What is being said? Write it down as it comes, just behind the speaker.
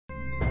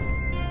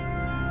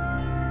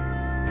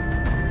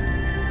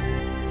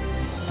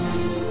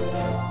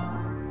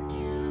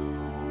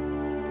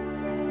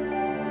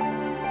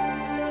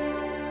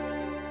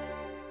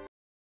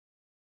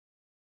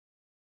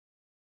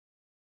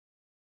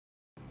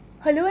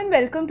Hello and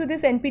welcome to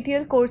this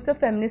NPTEL course of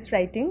Feminist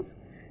Writings.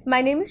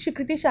 My name is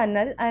Shikriti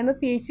Shannal. I am a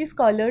PhD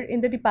scholar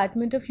in the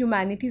Department of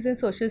Humanities and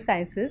Social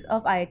Sciences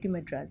of IIT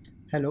Madras.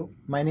 Hello,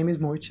 my name is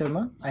Mohit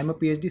Sharma. I am a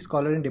PhD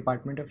scholar in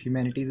Department of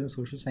Humanities and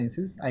Social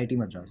Sciences, IIT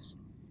Madras.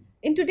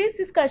 In today's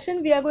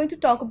discussion, we are going to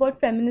talk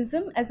about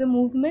feminism as a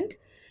movement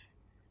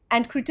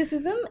and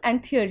criticism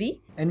and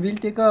theory. And we'll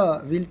take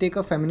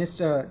a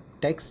feminist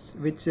text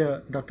which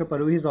Dr.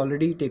 Paru has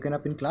already taken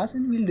up in class,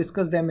 and we'll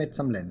discuss them at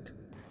some length.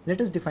 Let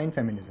us define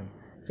feminism.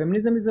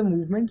 Feminism is a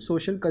movement,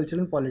 social,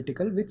 cultural and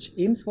political, which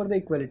aims for the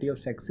equality of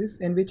sexes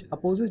and which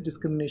opposes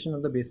discrimination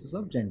on the basis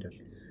of gender.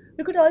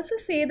 We could also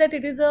say that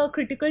it is a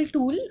critical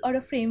tool or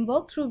a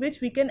framework through which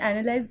we can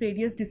analyze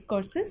various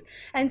discourses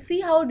and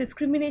see how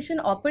discrimination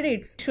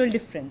operates social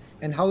difference.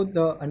 And how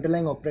the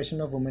underlying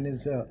oppression of women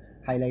is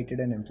highlighted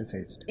and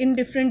emphasized In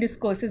different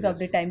discourses of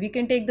the time. We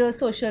can take the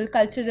social,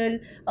 cultural,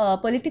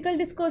 political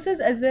discourses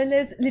as well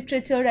as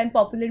literature and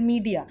popular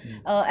media.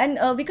 And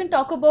we can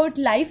talk about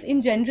life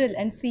in general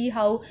and see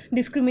how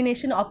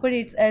discrimination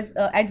operates as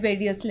at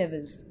various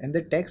levels. And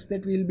the text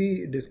that we'll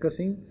be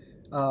discussing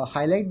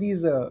highlight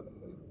these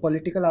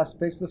political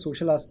aspects, the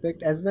social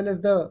aspect, as well as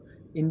the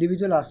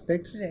individual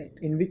aspects, Right.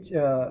 in which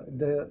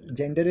the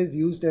gender is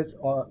used as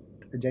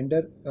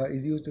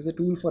a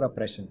tool for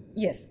oppression.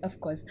 Yes, of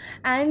course.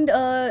 And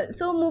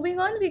so moving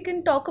on, we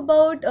can talk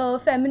about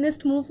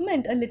feminist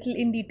movement a little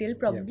in detail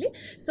probably.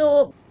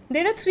 So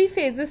there are three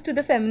phases to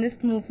the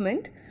feminist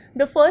movement.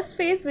 The first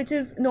phase, which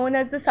is known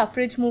as the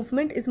suffrage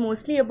movement, is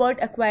mostly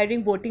about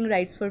acquiring voting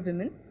rights for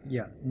women.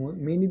 Yeah,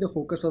 mainly the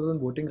focus was on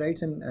voting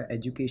rights and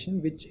education,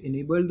 which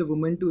enabled the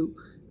women to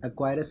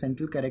acquire a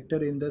central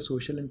character in the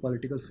social and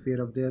political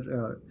sphere of their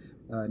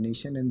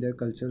nation and their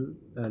cultural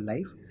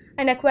life.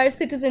 And acquire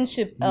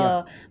citizenship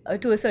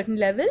to a certain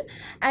level.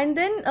 And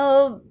then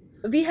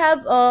we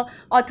have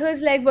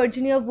authors like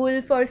Virginia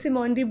Woolf or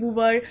Simone de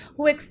Beauvoir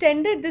who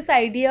extended this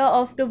idea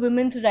of the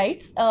women's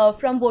rights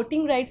from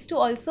voting rights to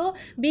also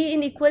be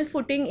in equal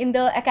footing in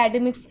the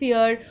academic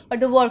sphere or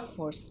the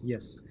workforce.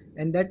 Yes.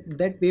 And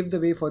that paved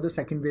the way for the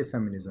second wave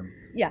feminism.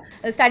 Yeah,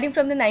 starting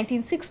from the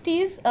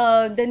 1960s,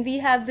 then we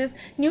have this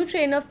new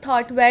train of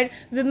thought where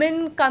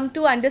women come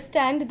to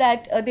understand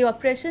that the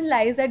oppression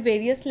lies at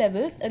various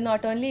levels,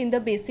 not only in the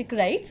basic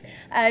rights.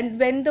 And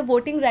when the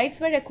voting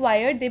rights were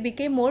acquired, they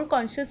became more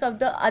conscious of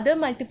the other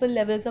multiple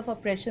levels of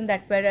oppression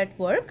that were at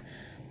work.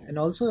 And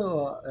also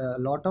a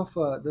lot of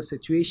the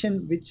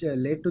situation which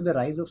led to the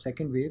rise of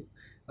second wave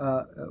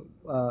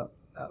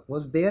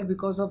was there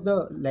because of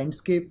the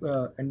landscape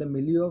and the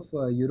milieu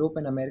of Europe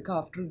and America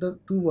after the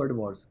two world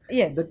wars.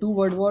 Yes. The two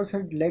world wars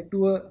had led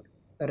to a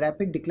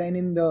rapid decline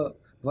in the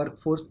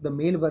workforce, the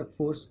male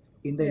workforce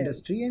in the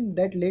industry, and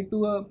that led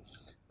to a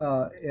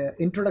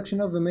introduction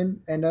of women,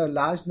 and a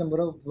large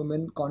number of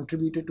women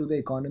contributed to the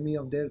economy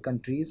of their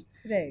countries.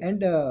 Right.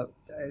 And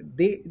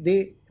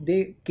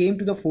they came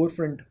to the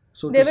forefront.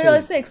 So they were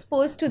also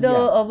exposed to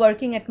the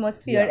working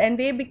atmosphere, Yeah. and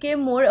they became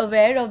more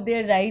aware of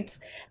their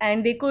rights,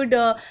 and they could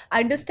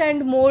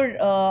understand more,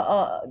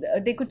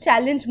 they could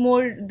challenge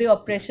more the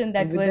oppression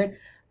that was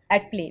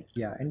at play.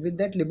 Yeah, and with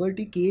that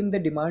liberty came the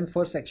demand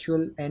for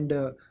sexual and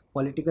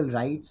political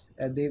rights.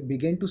 They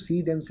began to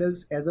see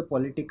themselves as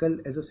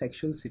a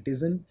sexual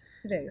citizen.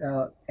 Right.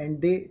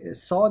 And they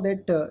saw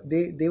that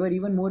they were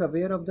even more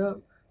aware of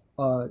the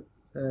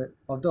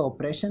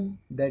oppression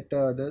that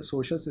the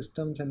social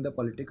systems and the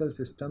political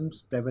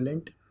systems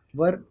prevalent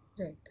were.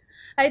 Right.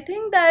 I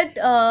think that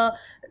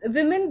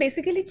women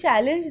basically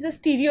challenged the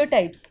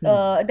stereotypes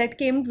that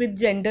came with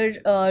gender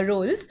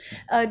roles,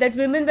 that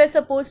women were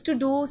supposed to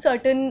do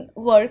certain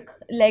work,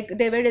 like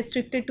they were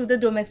restricted to the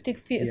domestic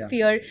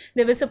sphere.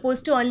 They were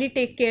supposed to only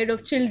take care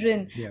of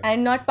children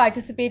and not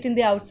participate in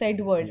the outside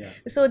world.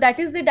 So that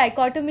is the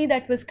dichotomy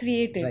that was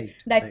created,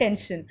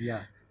 tension.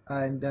 Yeah.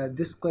 And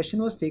this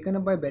question was taken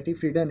up by Betty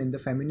Friedan in The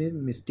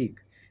Feminine Mystique,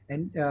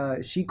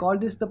 and she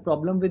called this the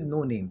problem with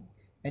no name.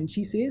 And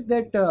she says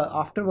that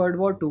after World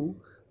War II,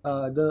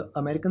 the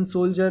American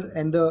soldier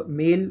and the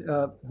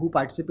male who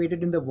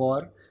participated in the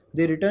war,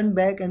 they returned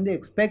back and they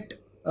expect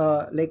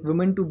like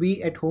women to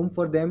be at home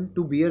for them,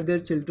 to bear their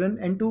children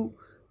and to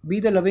be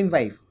the loving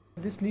wife.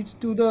 This leads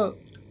to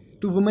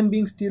women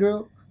being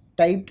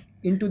stereotyped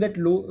into that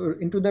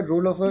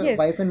role of a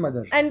wife and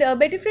mother. And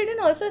Betty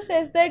Friedan also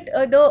says that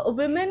the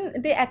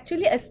women, they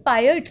actually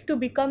aspired to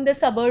become the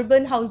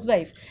suburban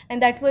housewife,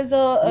 and that was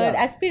an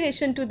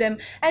aspiration to them.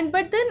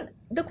 But then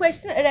the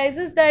question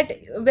arises that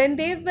when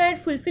they were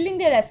fulfilling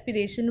their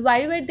aspiration,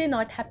 why were they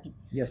not happy?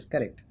 Yes,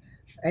 correct.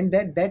 And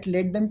that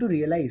led them to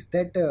realize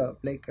that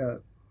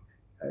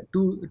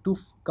to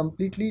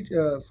completely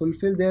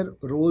fulfill their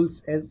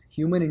roles as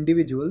human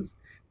individuals,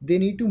 they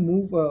need to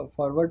move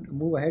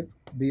ahead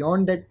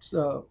beyond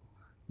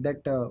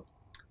that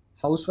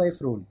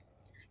housewife role.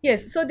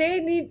 Yes, so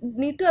they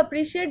need to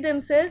appreciate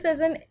themselves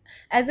as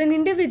an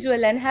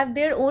individual and have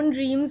their own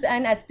dreams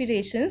and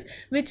aspirations,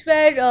 which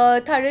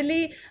were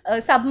thoroughly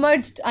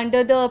submerged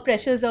under the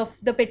pressures of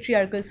the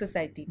patriarchal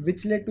society.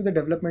 Which led to the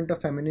development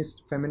of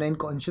feminine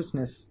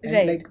consciousness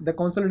and like the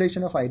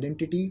consolidation of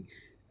identity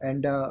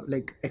and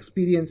like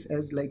experience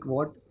as like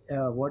what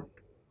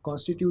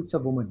constitutes a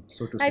woman,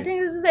 so to I say. think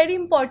this is a very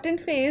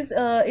important phase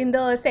in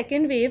the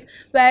second wave,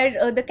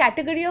 where the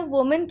category of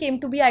women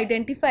came to be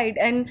identified,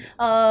 and Yes.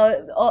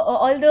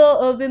 all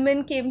the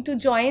women came to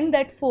join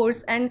that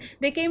force, and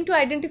they came to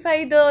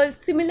identify the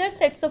similar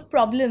sets of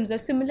problems or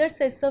similar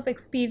sets of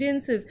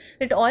experiences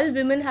that all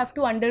women have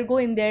to undergo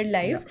in their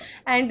lives,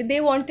 and they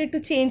wanted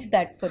to change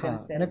that for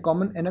themselves.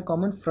 And a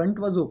common front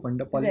was opened,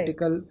 a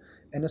political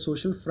and a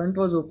social front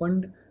was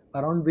opened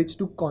around which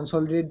to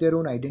consolidate their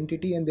own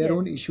identity and their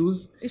own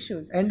issues.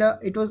 And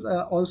it was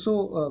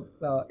also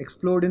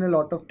explored in a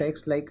lot of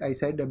texts, like I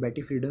said,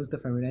 Betty Friedan's The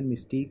Feminine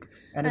Mystique.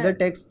 Another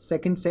text,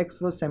 Second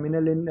Sex, was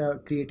seminal in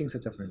creating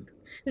such a front.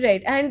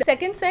 Right, and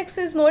second sex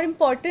is more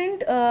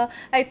important,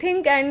 I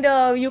think,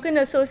 and you can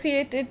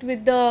associate it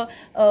with the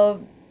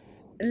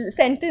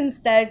sentence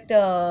that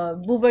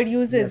Buber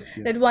uses,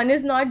 that one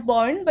is not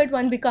born but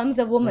one becomes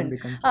a woman.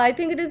 I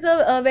think it is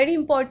a very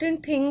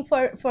important thing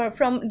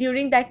from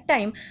during that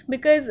time,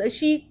 because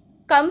she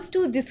comes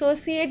to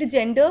dissociate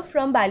gender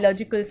from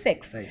biological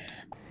sex.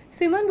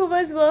 Simone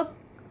Beauvoir's work,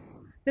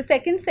 The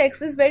Second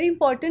Sex, is very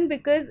important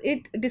because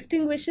it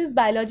distinguishes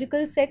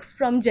biological sex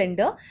from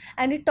gender,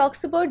 and it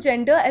talks about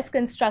gender as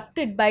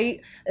constructed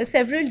by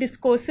several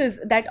discourses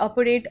that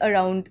operate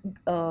around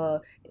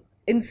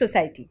in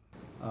society.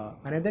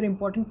 Another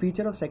important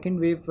feature of second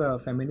wave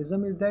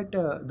feminism is that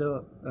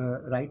the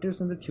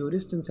writers and the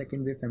theorists in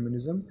second wave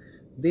feminism,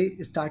 they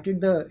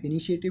started the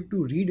initiative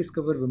to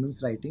rediscover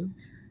women's writing.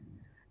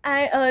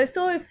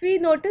 So if we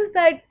notice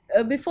that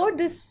before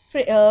this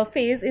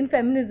phase in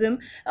feminism,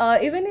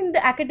 even in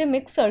the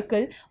academic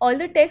circle, all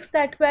the texts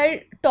that were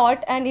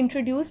taught and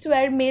introduced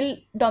were male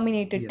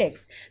dominated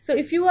texts. So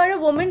if you are a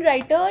woman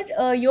writer,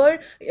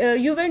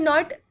 you were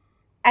not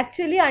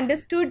actually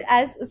understood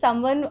as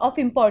someone of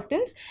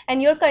importance,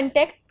 and your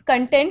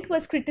content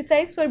was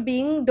criticized for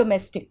being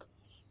domestic.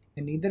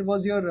 And neither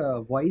was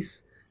your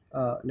voice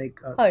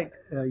heard.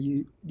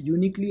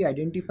 Uniquely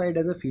identified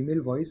as a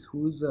female voice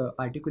who's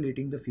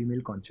articulating the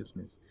female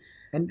consciousness.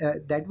 And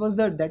that was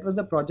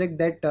the project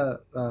that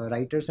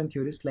writers and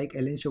theorists like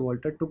Ellen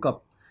Showalter took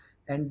up,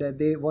 and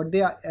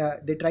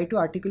they try to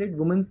articulate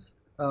women's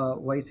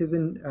voices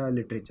in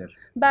literature.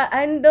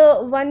 And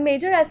one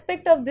major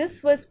aspect of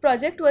this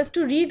project was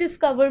to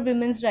rediscover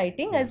women's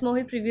writing, as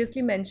Mohit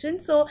previously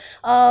mentioned. So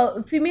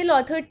female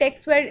author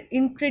texts were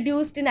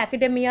introduced in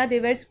academia.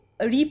 They were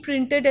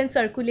reprinted and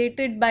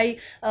circulated by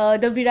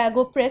the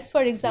Virago Press,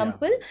 for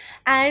example,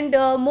 and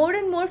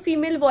more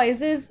female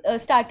voices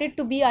started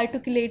to be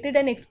articulated,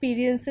 and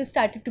experiences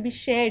started to be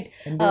shared.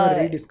 And they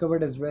were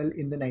rediscovered as well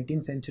in the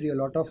 19th century. A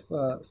lot of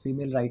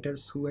female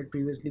writers who had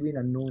previously been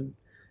unknown,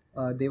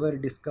 they were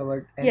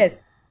discovered, and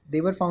they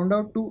were found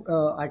out to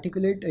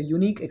articulate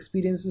unique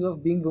experiences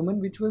of being women,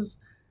 which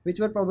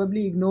were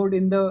probably ignored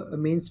in the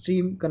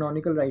mainstream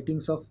canonical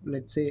writings of,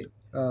 let's say,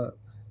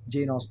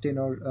 Jane Austen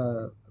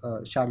or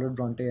Charlotte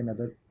Bronte and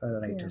other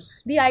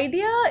writers. The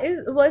idea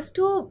was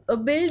to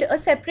build a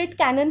separate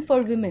canon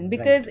for women,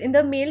 because in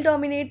the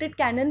male-dominated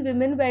canon,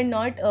 women were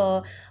not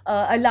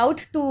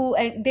allowed to,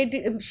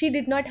 and she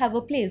did not have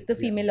a place, the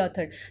female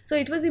author. So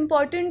it was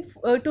important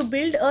to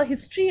build a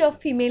history of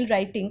female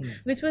writing,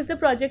 which was the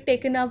project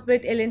taken up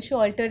with Ellen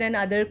Showalter and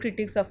other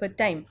critics of her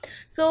time.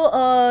 So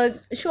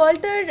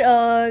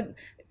Showalter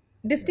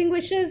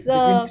distinguishes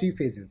between three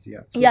phases,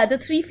 the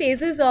three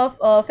phases of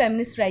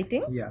feminist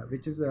writing,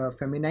 which is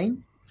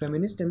feminine,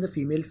 feminist, and the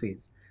female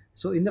phase.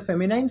 So in the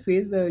feminine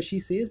phase, she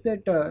says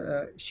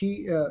that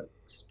she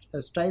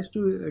strives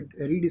to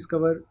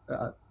rediscover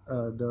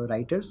the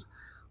writers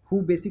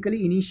who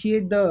basically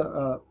initiate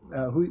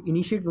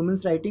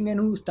women's writing,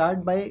 and who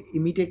start by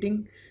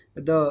imitating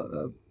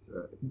the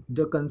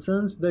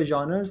concerns, the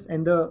genres,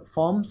 and the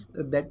forms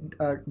that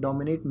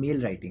dominate male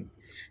writing,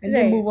 and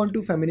then move on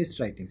to feminist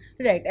writings.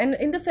 And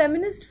in the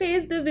feminist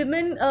phase, the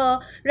women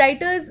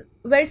writers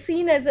were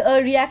seen as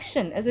a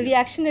reaction, as a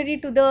reactionary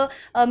to the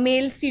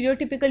male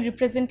stereotypical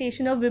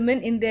representation of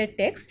women in their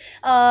text.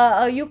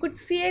 You could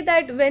say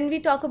that when we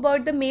talk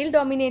about the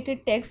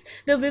male-dominated text,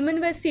 the women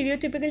were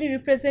stereotypically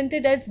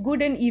represented as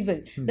good and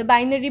evil, the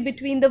binary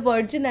between the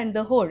virgin and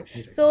the whore.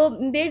 So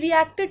they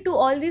reacted to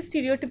all these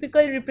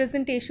stereotypical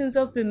representations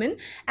of women,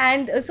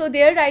 and so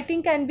their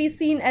writing can be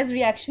seen as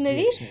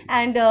reactionary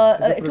and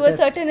to a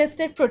certain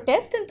extent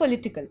protest and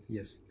political.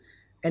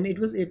 And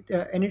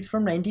it's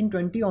from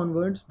 1920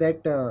 onwards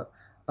that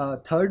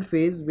third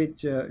phase,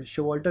 which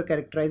Showalter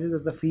characterizes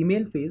as the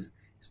female phase,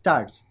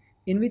 starts,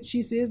 in which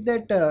she says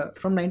that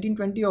from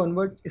 1920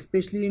 onwards,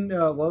 especially in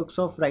works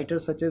of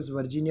writers such as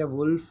Virginia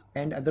Woolf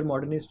and other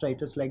modernist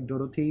writers like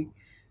Dorothy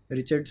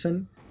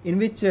Richardson, in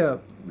which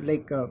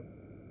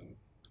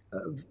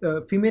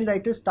female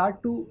writers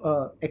start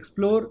to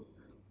explore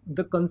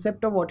the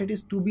concept of what it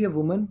is to be a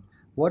woman,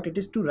 what it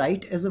is to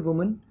write as a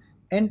woman,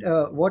 and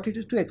what it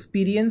is to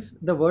experience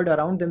the world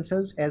around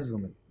themselves as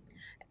women.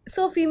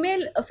 So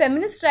female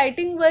feminist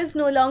writing was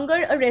no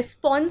longer a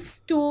response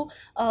to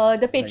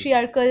the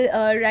patriarchal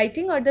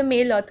writing or the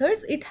male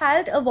authors. It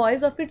had a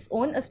voice of its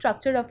own, a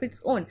structure of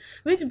its own,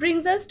 which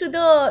brings us to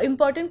the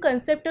important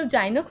concept of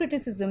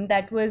gynocriticism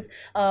that was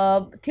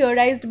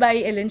theorized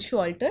by Ellen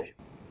Schwalter.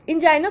 In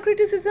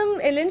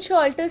gynocriticism, Ellen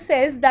Schwalter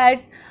says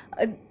that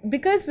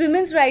because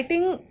women's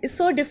writing is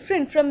so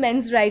different from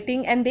men's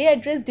writing and they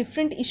address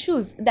different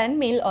issues than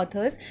male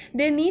authors,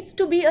 there needs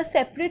to be a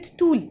separate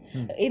tool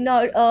in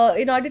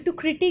order to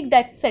critique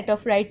that set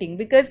of writing,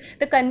 because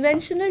the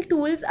conventional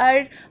tools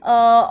are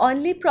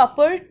only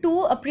proper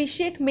to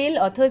appreciate male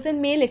authors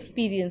and male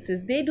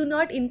experiences. They do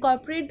not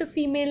incorporate the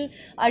female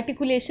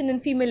articulation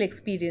and female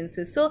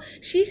experiences. So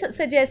she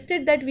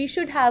suggested that we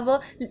should have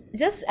a,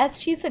 just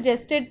as she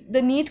suggested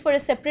the need for a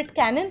separate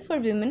canon for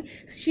women,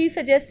 she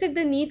suggested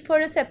the need for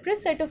a separate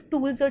set of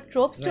tools or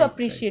tropes to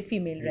appreciate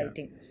female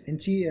writing.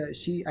 And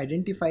she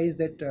identifies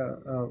that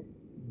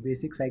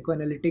basic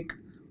psychoanalytic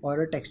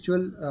or a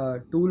textual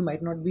tool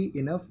might not be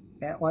enough,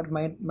 or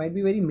might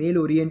be very male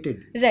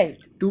oriented, Right.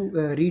 to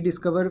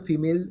rediscover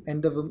female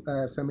and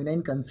the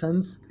feminine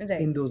concerns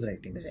in those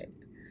writings. Right.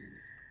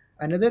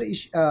 Another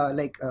issue,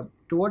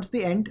 towards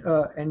the end,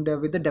 and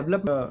with the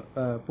developed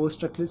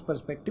post-structuralist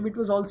perspective, it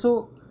was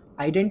also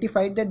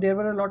identified that there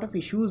were a lot of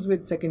issues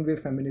with second wave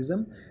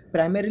feminism,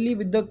 primarily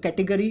with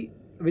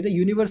the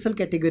universal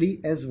category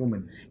as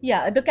woman.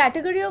 Yeah, the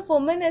category of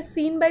woman as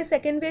seen by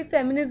second wave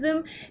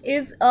feminism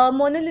is a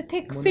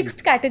monolithic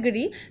fixed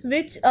category,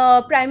 which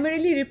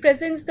primarily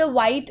represents the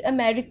white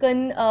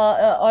American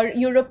or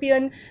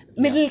European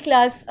middle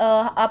class,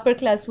 upper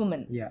class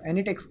woman. Yeah, and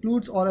it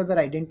excludes all other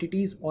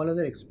identities, all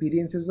other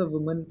experiences of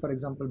women, for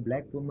example,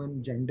 black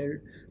woman,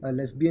 gendered,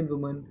 lesbian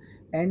woman,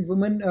 and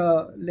women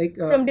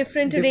from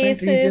different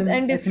races region,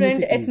 and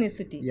different ethnicities.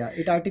 ethnicity. Yeah,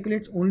 it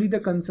articulates only the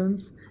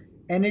concerns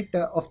and it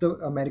of the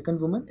American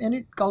woman, and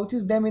it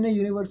couches them in a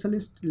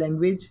universalist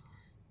language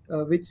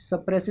which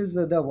suppresses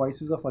the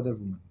voices of other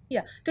women.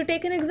 Yeah, to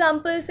take an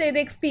example, say the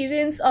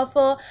experience of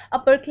a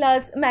upper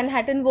class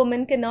Manhattan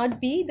woman cannot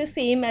be the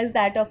same as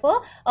that of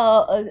a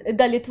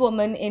Dalit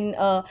woman in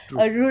a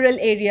rural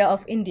area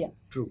of India.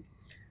 True.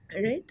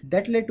 Right.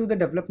 That led to the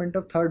development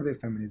of third wave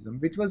feminism,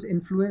 which was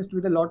influenced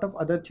with a lot of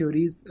other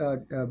theories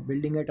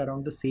building at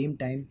around the same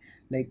time,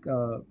 like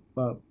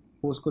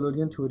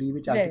post-colonial theory,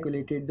 which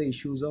articulated the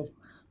issues of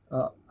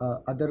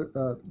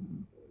the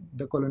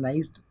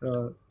colonized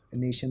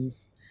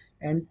nations,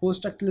 and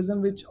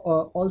post-structuralism, which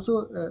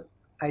also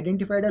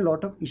identified a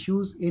lot of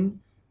issues in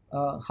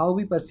how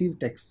we perceive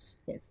texts.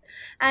 Yes,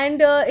 and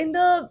in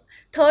the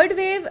third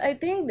wave, I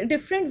think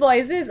different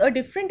voices or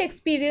different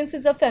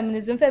experiences of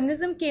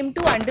feminism came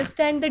to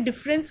understand the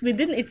difference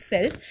within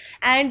itself,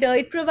 and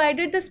it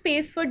provided the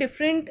space for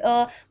different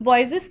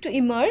voices to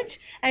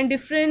emerge, and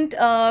different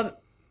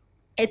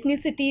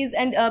ethnicities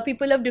and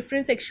people of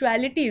different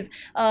sexualities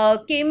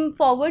came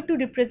forward to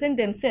represent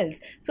themselves.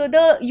 So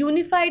the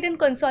unified and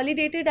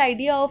consolidated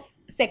idea of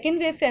second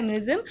wave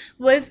feminism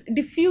was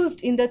diffused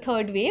in the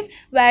third wave,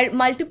 where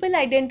multiple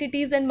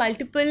identities and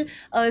multiple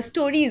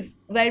stories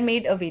were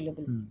made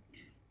available.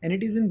 And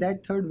it is in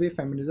that third wave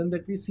feminism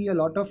that we see a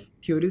lot of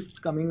theorists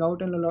coming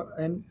out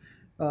and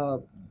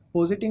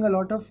positing a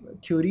lot of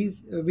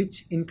theories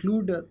which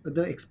include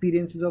the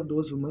experiences of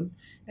those women,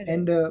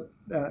 and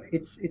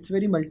it's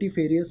very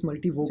multifarious,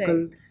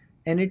 multivocal,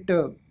 and it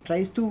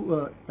tries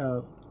to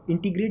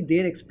integrate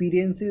their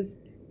experiences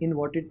in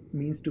what it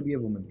means to be a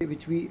woman,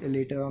 which we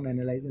later on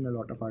analyze in a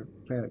lot of our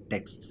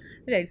texts.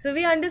 Right. So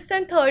we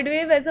understand third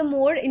wave as a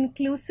more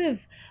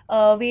inclusive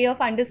way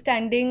of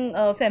understanding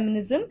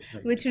feminism,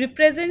 which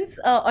represents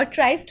or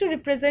tries to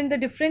represent the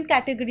different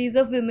categories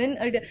of women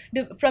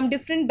from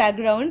different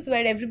backgrounds,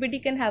 where everybody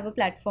can have a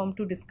platform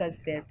to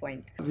discuss their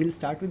point. We'll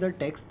start with our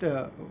text.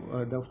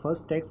 The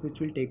first text which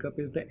we'll take up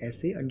is the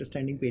essay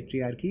Understanding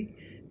Patriarchy,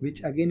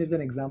 which again is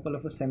an example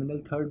of a seminal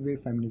third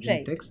wave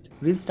feminism text.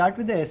 We'll start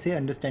with the essay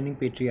Understanding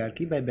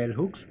Patriarchy by Bell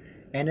Hooks,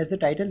 and as the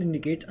title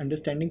indicates,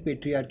 Understanding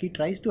Patriarchy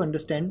tries to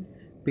understand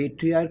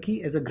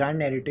patriarchy as a grand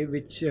narrative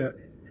which,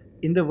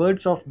 in the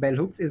words of Bell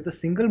Hooks, is the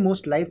single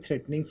most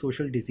life-threatening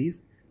social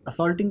disease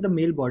assaulting the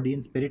male body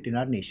and spirit in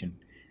our nation.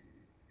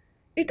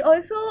 It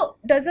also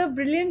does a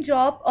brilliant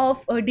job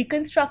of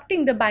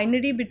deconstructing the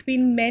binary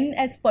between men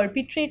as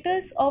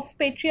perpetrators of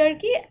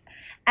patriarchy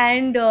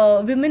and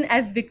women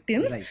as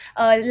victims,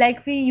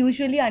 like we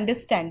usually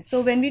understand.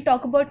 So when we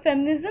talk about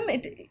feminism,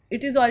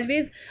 it is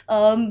always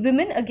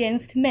women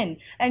against men,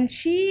 and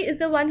she is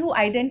the one who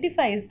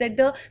identifies that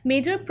the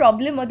major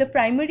problem or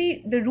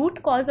the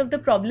root cause of the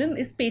problem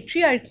is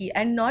patriarchy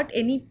and not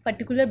any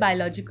particular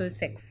biological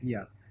sex.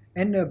 Yeah.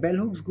 And Bell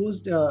Hooks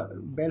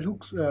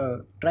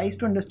tries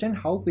to understand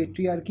how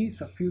patriarchy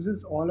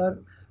suffuses all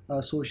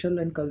our social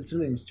and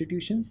cultural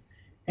institutions,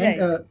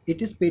 and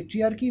it is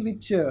patriarchy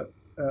which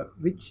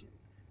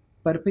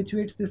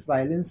perpetuates this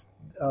violence,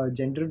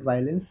 gendered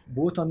violence,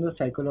 both on the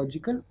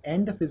psychological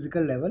and the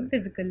physical level.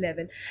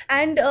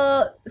 And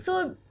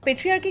so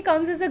patriarchy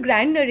comes as a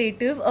grand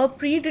narrative, a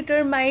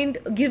predetermined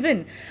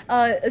given,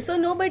 so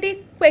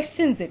nobody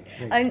questions it.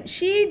 Right. And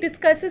she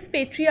discusses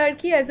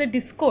patriarchy as a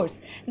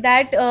discourse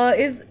that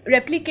is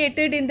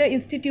replicated in the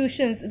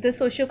institutions, the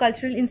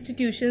socio-cultural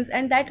institutions,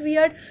 and that we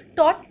are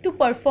taught to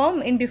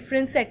perform in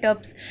different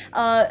setups,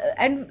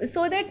 and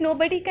so that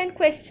nobody can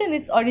question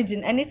its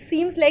origin, and it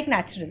seems like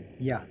natural.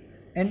 Yeah,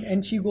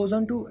 and she goes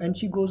on to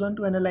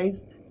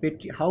analyze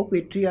how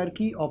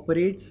patriarchy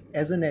operates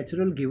as a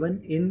natural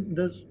given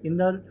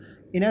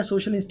in our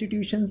social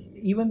institutions,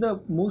 even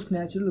the most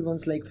natural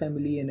ones like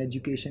family and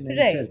education and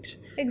Right, church.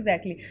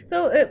 exactly.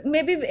 So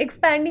maybe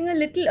expanding a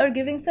little or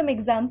giving some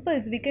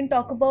examples, we can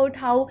talk about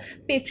how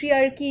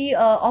patriarchy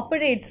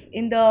operates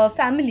in the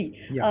family.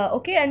 Yeah.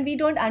 Okay, and we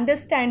don't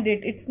understand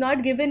it. It's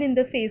not given in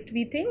the face.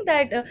 We think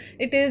that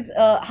it is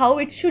how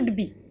it should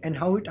be. And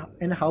how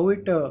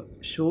it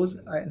shows,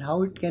 and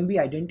how it can be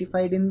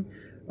identified in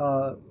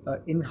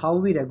how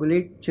we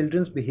regulate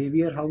children's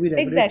behavior, how we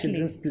regulate Exactly.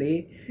 children's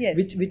play. Yes.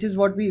 which is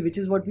what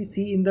we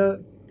see in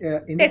the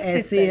Text essay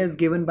itself. as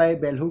given by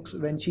Bell Hooks,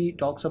 when she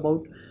talks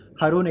about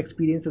her own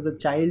experience as a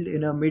child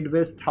in a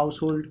Midwest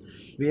household,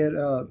 where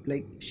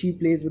like she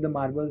plays with the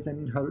marbles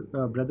and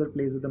her brother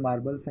plays with the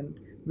marbles, and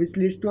which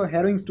leads to a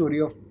harrowing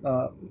story of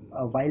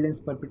violence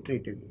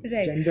perpetrated,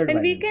 Right, gendered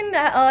and we violence.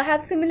 can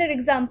have similar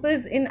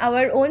examples in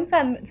our own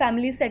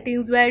family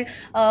settings, where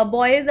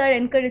boys are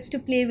encouraged to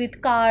play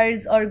with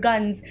cars or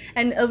guns,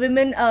 and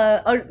women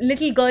or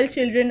little girl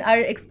children are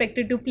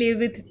expected to play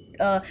with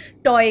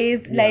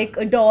toys, Yeah. like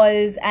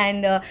dolls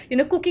and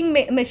cooking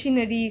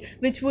machinery,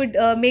 which would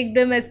make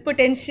them as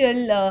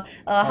potential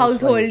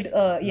household.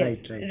 Housewives.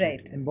 Yes,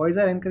 Right. And boys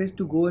are encouraged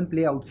to go and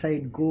play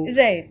outside, go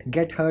Right.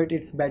 get hurt.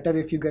 It's better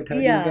if you get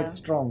hurt, Yeah. you get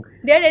strong.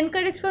 They are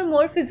encouraged for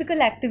more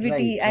physical activity,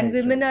 Right, and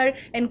right, women are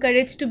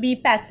encouraged to be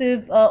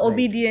passive,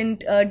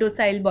 obedient,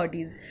 docile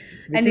bodies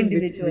and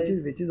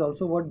individuals. Which is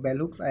also what Bell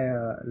Hooks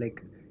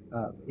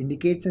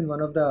indicates in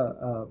one of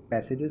the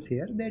passages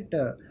here,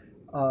 that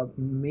a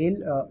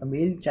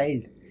male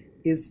child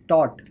is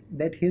taught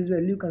that his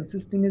value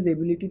consists in his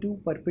ability to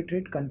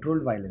perpetrate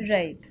controlled violence.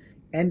 Right.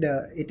 And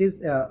it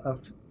is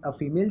a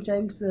female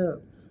child's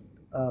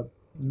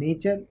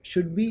nature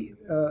should be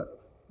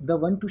the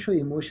one to show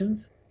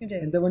emotions, Right.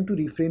 and the one to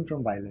refrain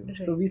from violence.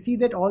 Right. So we see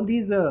that all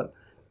these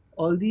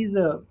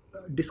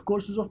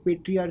discourses of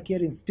patriarchy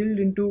are instilled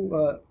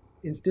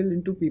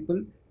into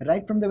people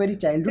right from the very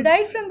childhood.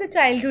 Right from the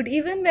childhood,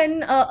 even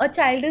when a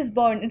child is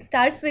born, it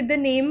starts with the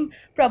name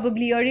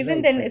probably, or even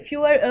Right, then right. if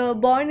you are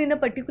born in a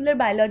particular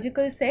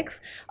biological sex,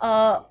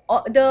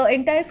 the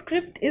entire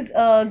script is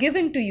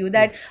given to you,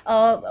 that Yes.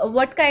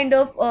 what kind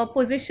of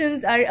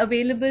positions are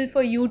available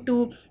for you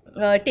to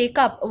take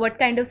up, what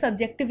kind of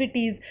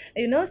subjectivities,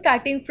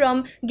 starting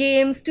from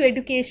games to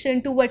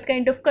education to what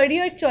kind of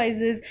career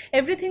choices,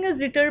 everything is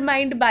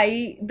determined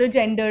by the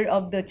gender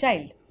of the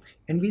child.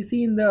 And we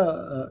see in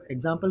the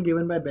example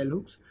given by Bell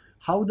Hooks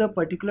how the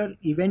particular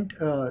event,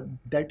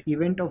 that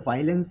event of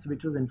violence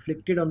which was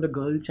inflicted on the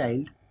girl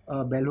child,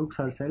 Bell Hooks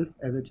herself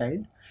as a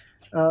child,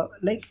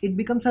 like it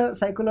becomes a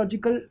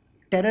psychological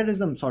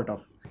terrorism sort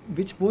of,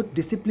 which both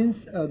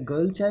disciplines a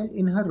girl child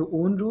in her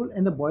own role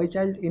and the boy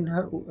child in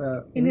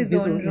his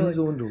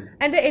own role.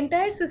 And the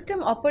entire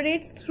system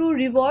operates through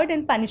reward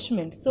and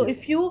punishment. So Yes.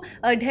 if you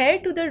adhere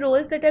to the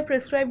roles that are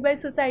prescribed by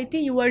society,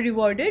 you are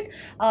rewarded,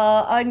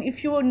 and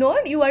if you are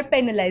not, you are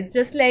penalized.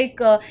 Just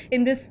like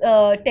in this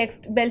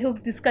text, Bell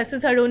Hooks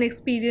discusses her own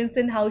experience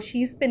and how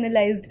she is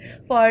penalized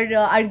for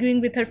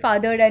arguing with her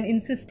father and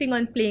insisting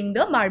on playing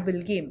the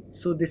marble game.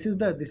 So this is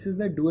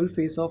the dual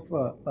face of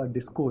a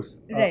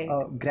discourse, Right.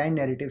 a grand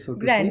narrative, so to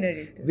Grand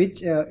say,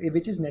 narrative.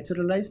 which is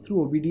naturalized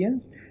through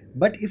obedience.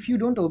 But if you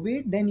don't obey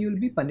it, then you will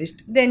be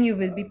punished, Then you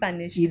will be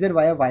punished. either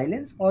via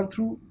violence or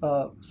through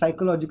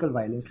psychological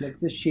violence,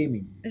 let's say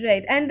shaming.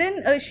 Right, and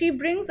then she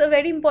brings a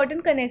very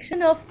important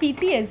connection of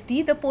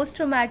PTSD, the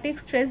post-traumatic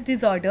stress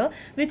disorder,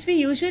 which we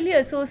usually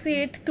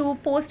associate to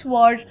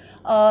post-war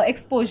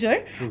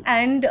exposure. True.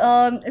 And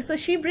so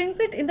she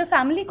brings it in the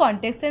family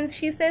context, and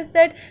she says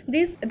that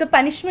the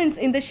punishments,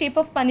 in the shape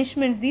of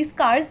punishments, these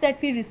scars that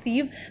we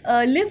receive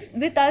live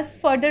with us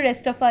for the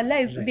rest of our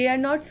lives. Right. They are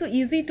not so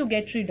easy to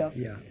get rid of.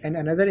 Yeah, and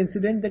another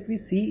incident that we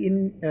see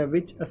in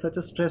which such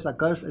a stress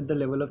occurs at the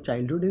level of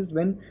childhood is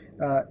when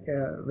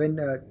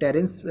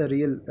Terence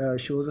Real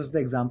shows us the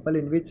example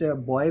in which a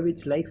boy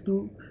which likes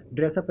to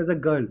dress up as a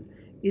girl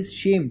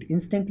is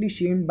instantly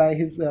shamed by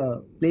his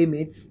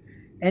playmates,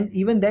 and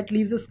even that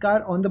leaves a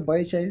scar on the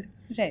boy child.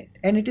 Right.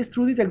 And it is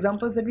through these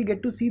examples that we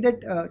get to see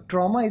that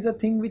trauma is a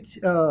thing which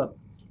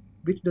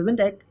doesn't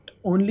act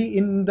only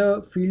in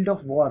the field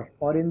of war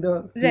or in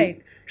the field.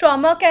 Right.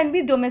 Trauma can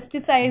be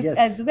domesticized Yes,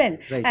 as well.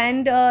 right.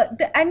 And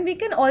and we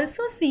can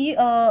also see,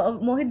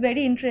 Mohit,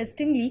 very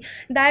interestingly,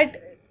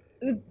 that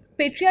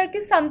patriarchy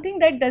is something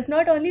that does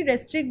not only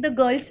restrict the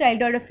girl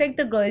child or affect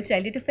the girl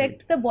child, it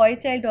affects the boy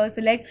child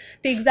also. Like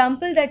the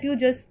example that you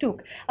just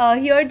took,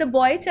 here the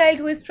boy child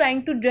who is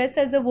trying to dress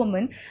as a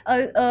woman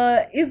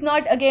is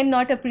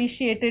not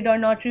appreciated or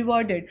not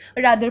rewarded,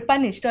 or rather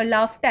punished or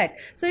laughed at.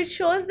 So it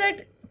shows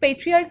that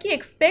patriarchy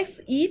expects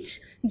each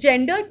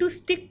gender to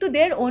stick to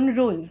their own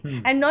roles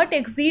and not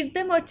exceed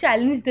them or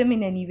challenge them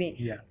in any way.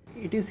 Yeah,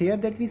 it is here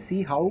that we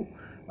see how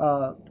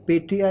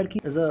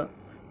patriarchy as a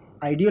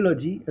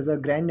ideology, as a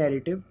grand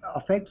narrative,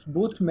 affects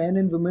both men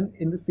and women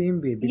in the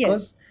same way,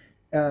 because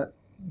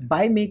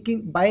by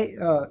making by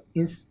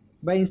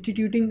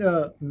instituting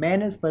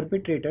men as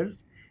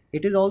perpetrators,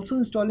 it is also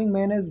installing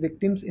men as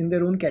victims in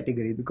their own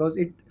category, because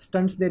it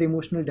stunts their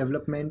emotional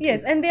development.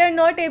 Yes, and they are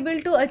not able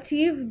to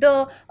achieve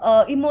the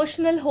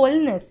emotional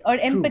wholeness or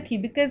empathy,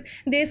 because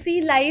they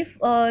see life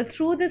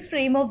through this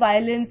frame of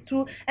violence,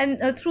 through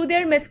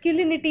their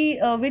masculinity,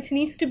 which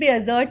needs to be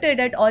asserted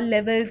at all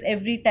levels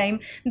every time.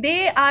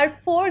 They are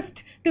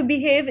forced to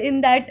behave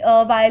in that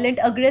violent,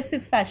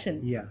 aggressive fashion.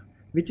 Yeah,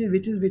 which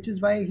is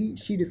why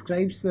she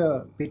describes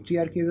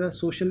patriarchy as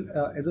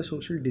a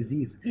social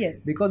disease.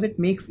 Yes, because it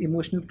makes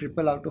emotional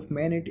cripple out of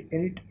men,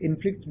 and it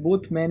inflicts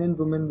both men and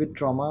women with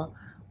trauma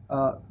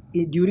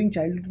during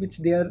childhood, which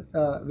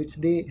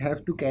they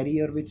have to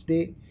carry, or which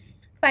they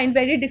find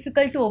very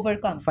difficult to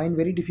overcome.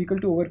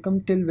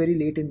 Till very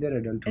late in their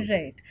adulthood.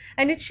 Right,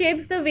 and it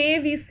shapes the way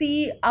we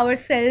see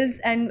ourselves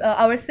and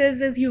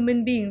ourselves as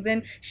human beings,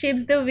 and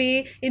shapes the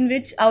way in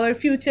which our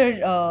future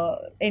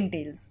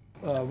entails.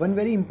 One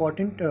very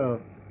important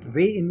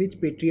way in which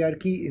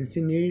patriarchy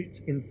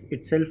insinuates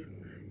itself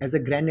as a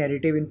grand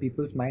narrative in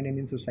people's mind and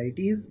in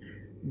society is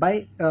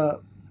by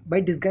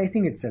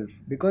disguising itself.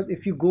 Because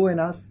if you go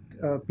and ask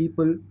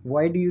people,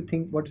 why do you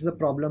think, what is the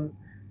problem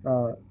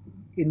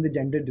in the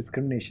gender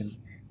discrimination,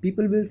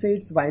 people will say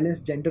it's violence,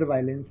 gender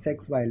violence,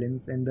 sex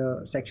violence, and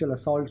the sexual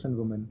assaults on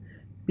women.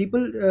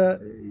 People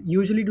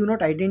usually do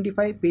not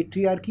identify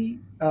patriarchy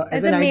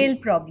as a male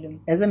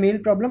problem. As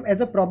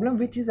a problem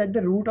which is at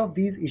the root of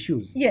these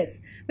issues.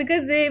 Yes,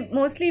 because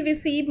we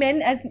see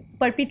men as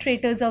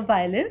perpetrators of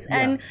violence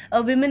and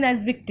women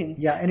as victims.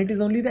 Yeah, and it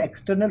is only the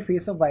external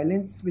face of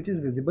violence which is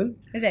visible.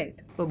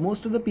 Right. But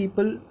most of the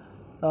people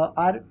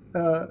are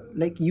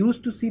like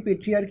used to see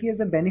patriarchy as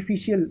a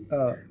beneficial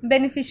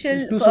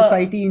to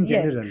society in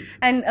general. Yes.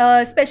 And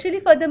especially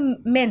for the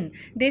men,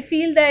 they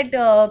feel that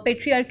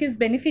patriarchy is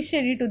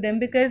beneficiary to them,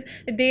 because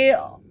they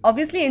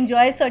obviously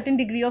enjoy a certain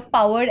degree of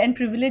power and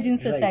privilege in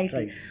society.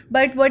 Right.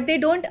 But what they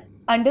don't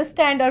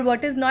understand, or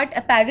what is not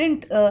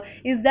apparent,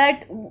 is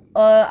that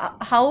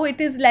how it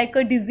is like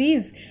a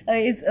disease.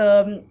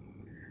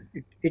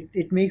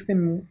 It makes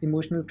them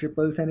emotional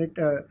cripples, and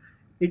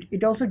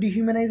it also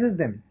dehumanizes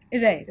them.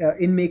 Right.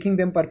 In making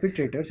them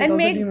perpetrators, and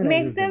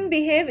makes them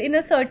behave in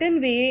a certain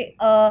way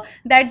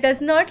that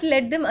does not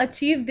let them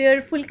achieve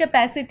their full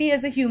capacity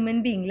as a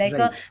human being, like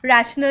a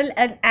rational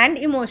and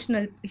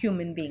emotional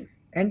human being.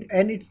 And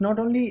it's not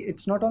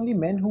only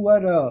men who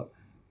are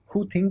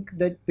who think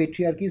that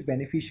patriarchy is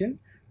beneficial,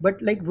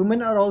 but like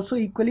women are also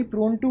equally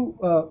prone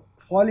to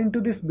fall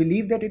into this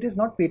belief that it is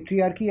not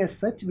patriarchy as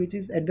such which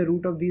is at the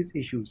root of these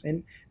issues.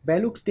 And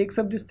Bell Hooks takes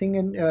up this thing,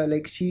 and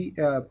like she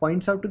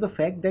points out to the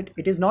fact that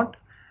it is not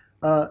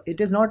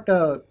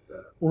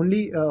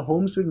only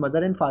homes with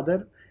mother and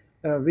father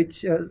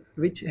which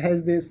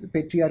has this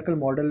patriarchal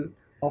model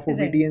of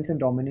obedience and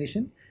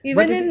domination.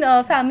 Even in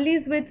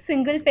families with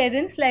single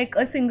parents, like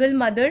a single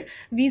mother,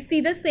 we see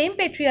the same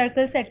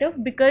patriarchal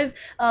setup, because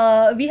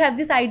we have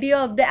this idea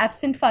of the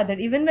absent father.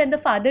 Even when the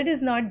father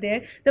is not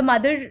there, the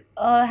mother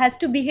has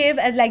to behave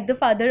as like the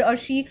father, or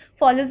she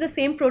follows the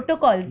same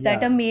protocols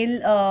that a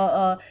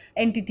male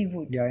entity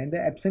would. Yeah, and the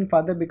absent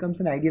father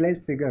becomes an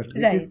idealized figure,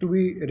 which is to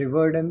be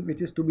revered and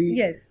which is to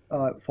be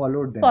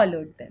followed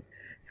then.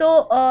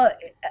 So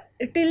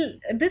till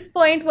this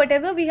point,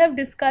 whatever we have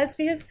discussed,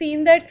 we have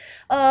seen that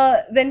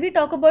when we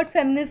talk about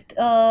feminist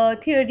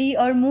theory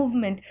or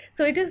movement,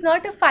 so it is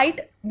not a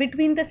fight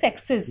between the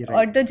sexes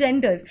or the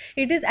genders.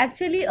 It is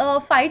actually a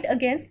fight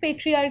against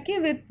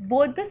patriarchy, with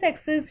both the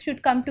sexes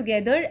should come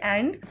together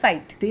and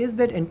fight. It says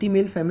that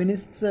anti-male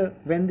feminists,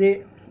 when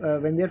they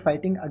are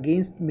fighting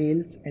against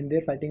males and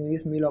they're fighting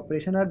against male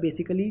oppression, are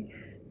basically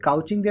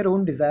couching their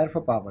own desire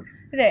for power.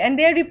 Right, and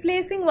they are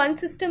replacing one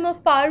system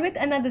of power with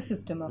another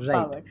system of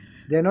power.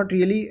 They're not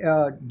really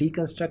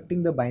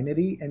deconstructing the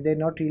binary, and they're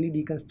not really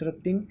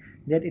deconstructing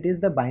that it is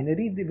the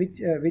binary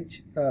which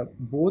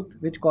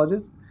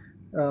causes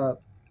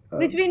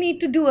which we need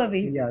to do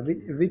away with. Yeah,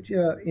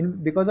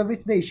 because of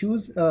which the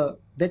issues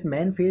that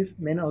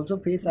men also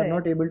face are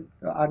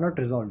not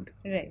resolved.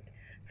 Right.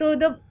 So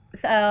the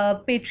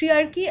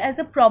patriarchy as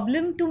a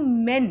problem to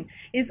men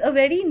is a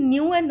very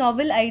new and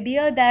novel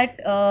idea that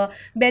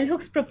Bell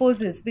Hooks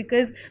proposes,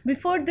 because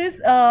before this,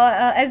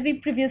 as we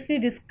previously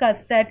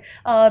discussed, that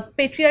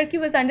patriarchy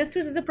was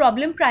understood as a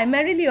problem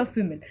primarily of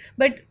women.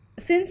 But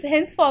since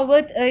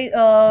henceforth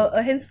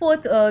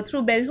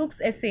through Bell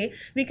Hooks' essay,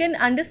 we can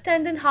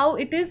understand then how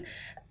it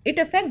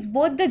affects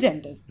both the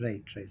genders.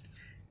 Right.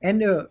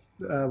 And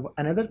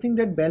Another thing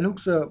that bell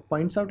hooks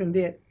points out in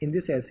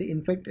this essay,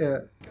 in fact,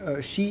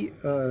 she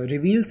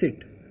reveals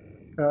it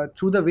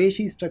through the way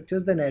she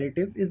structures the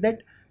narrative, is that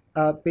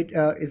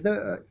is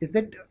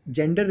that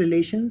gender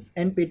relations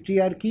and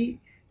patriarchy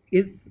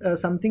is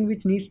something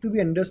which needs to be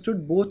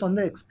understood both on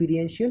the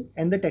experiential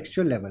and the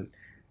textual level,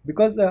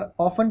 because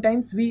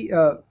oftentimes we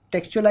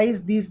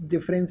textualize these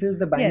differences,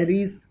 the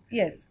binaries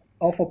Yes.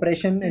 of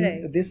oppression and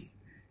Right. this,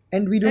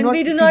 and we do And not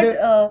we do see not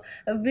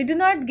the we do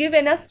not give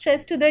enough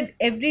stress to the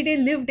everyday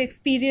lived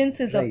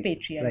experiences of Right,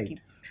 patriarchy. right.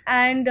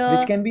 And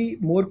which can be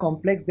more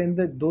complex than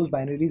those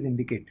binaries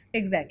indicate.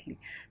 exactly.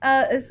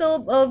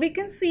 So we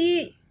can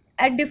see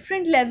at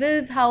different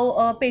levels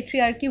how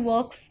patriarchy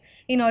works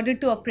in order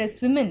to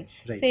oppress women.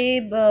 Right.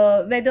 Say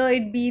whether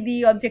it be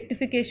the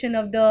objectification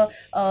of the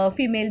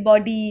female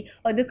body,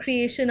 or the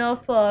creation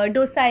of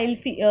docile,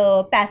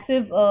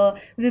 passive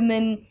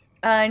women,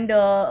 and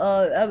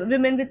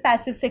women with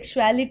passive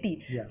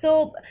sexuality. Yeah.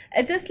 So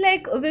just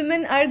like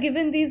women are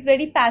given these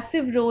very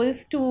passive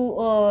roles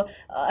to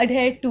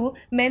adhere to,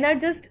 men are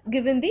just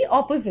given the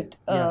opposite.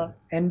 Yeah.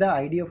 And the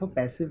idea of a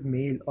passive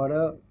male or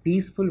a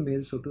peaceful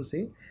male, so to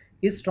say,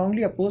 is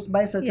strongly opposed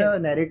by such a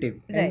Yes. narrative.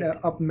 And Right.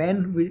 a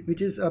man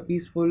which is a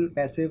peaceful,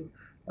 passive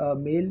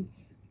male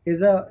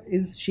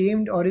is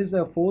shamed or is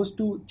forced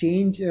to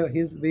change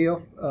his way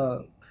of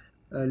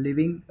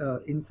living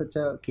in such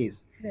a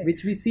case, Right.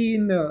 which we see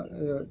in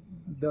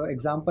the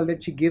example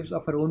that she gives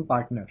of her own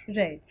partner.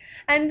 Right.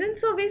 And then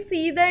so we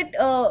see that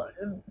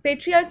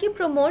patriarchy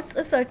promotes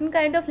a certain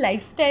kind of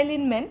lifestyle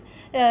in men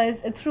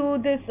through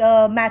this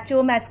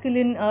macho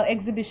masculine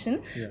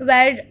exhibition, Yeah.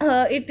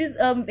 where it is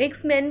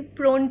makes men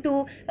prone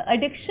to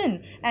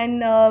addiction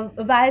and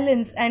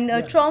violence and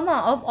Yeah. trauma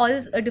of all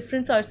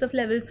different sorts of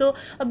levels. So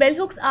Bell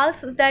Hooks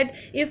asks that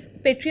if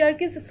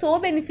patriarchy is so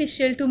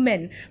beneficial to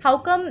men, how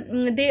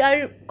come they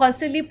are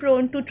constantly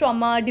prone to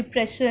trauma,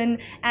 depression,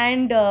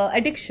 and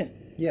addiction?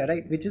 Yeah,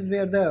 right. Which is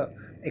where the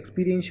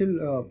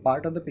experiential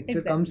part of the picture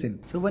Exactly. comes in.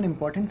 So one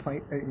important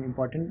point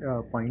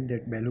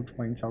that Bell Hooks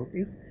points out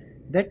is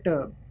that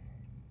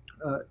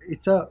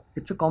it's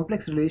a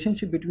complex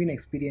relationship between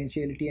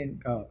experientiality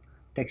and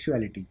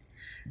textuality.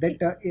 That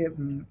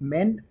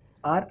men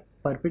are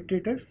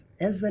perpetrators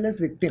as well as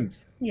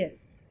victims.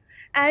 Yes.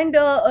 And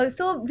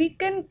so we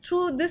can,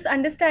 through this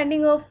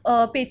understanding of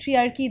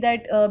patriarchy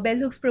that Bell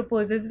Hooks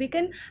proposes, we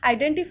can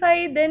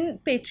identify then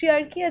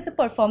patriarchy as a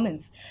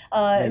performance,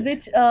 Right.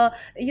 which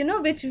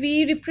which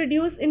we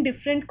reproduce in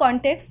different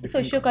contexts,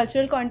 Different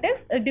socio-cultural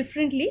contexts,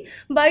 differently.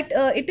 But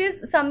it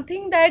is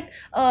something that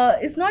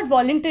is not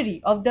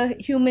voluntary of the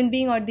human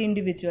being or the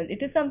individual.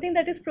 It is something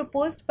that is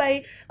proposed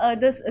by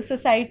the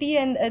society,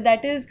 and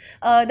that is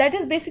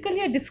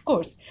basically a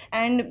discourse,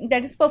 and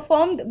that is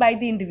performed by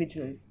the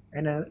individuals.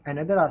 And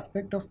another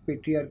aspect of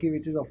patriarchy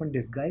which is often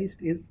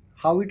disguised is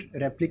how it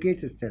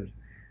replicates itself.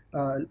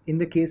 In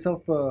the case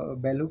of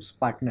Bell Hooks'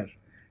 partner,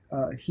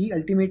 he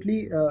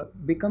ultimately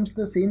becomes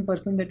the same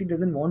person that he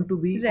doesn't want to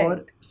be, Right.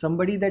 or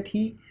somebody that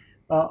he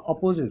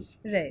opposes.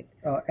 Right.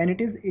 And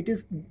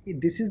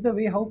this is the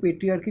way how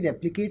patriarchy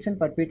replicates and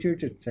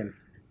perpetuates itself.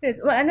 Yes.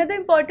 Well, another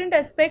important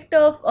aspect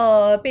of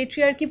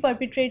patriarchy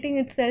perpetrating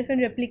itself and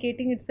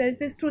replicating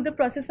itself is through the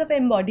process of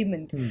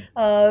embodiment,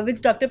 which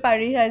Dr.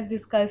 Parry has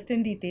discussed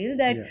in detail.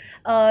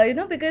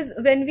 That because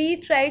when we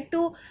try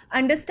to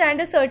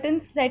understand a certain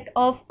set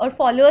of, or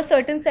follow a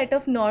certain set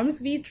of norms,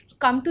 we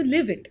come to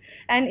live it,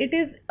 and it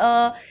is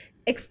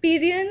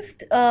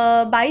experienced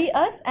by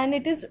us, and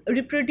it is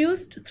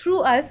reproduced through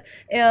us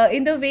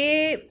in the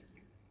way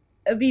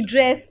we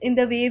dress, in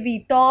the way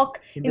we talk,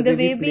 in the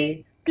way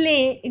we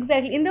play,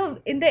 exactly, in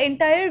the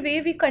entire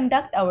way we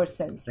conduct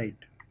ourselves. Right.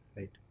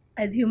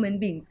 As human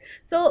beings.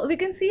 So we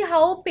can see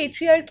how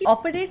patriarchy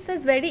operates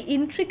as very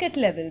intricate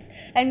levels,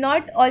 and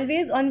not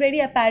always on very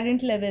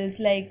apparent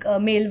levels like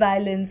male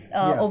violence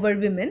over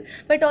women,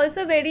 but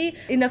also very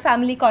in a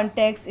family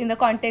context, in the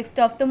context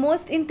of the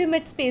most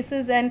intimate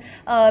spaces, and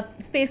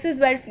spaces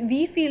where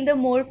we feel the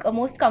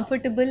most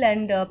comfortable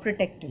and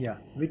protected. Yeah,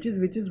 which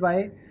is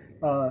why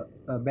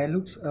Bell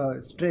Hooks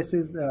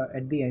stresses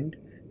at the end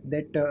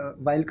that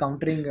while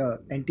countering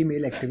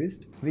anti-male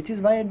activists, which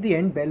is why at the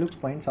end Bell Hooks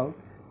points out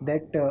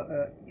that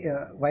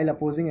while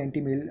opposing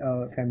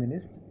anti-male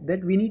feminists,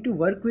 that we need to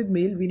work with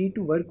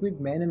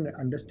men and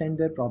understand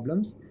their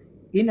problems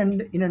in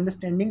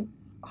understanding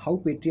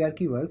how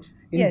patriarchy works,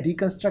 in Yes.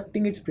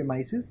 deconstructing its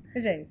premises,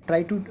 Right.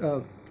 try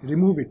to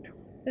remove it.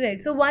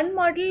 Right. So one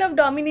model of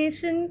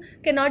domination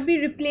cannot be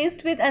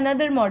replaced with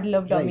another model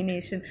of Right.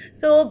 domination.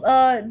 So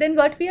then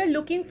what we are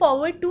looking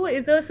forward to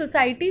is a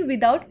society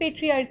without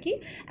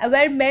patriarchy,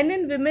 where men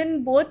and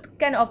women both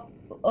can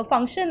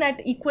function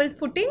at equal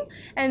footing,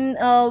 and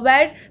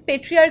where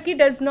patriarchy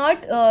does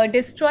not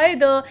destroy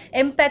the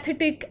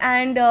empathetic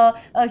and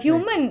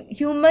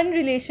human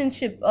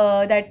relationship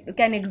that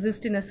can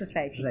exist in a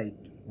society, Right.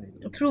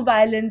 through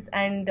violence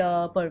and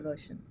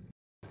perversion.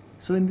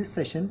 So in this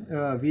session,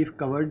 we've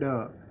covered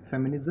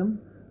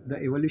feminism,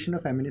 the evolution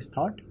of feminist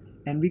thought,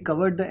 And we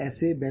covered the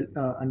essay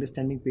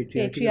Understanding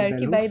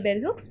Patriarchy By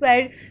Bell Hooks,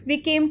 where we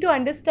came to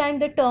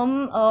understand the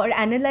term or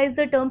analyze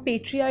the term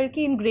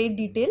patriarchy in great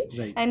detail,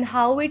 Right. and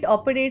how it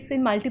operates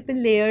in multiple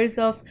layers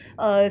of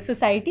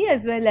society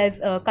as well as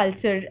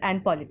culture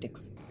and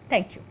politics.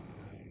 Thank you.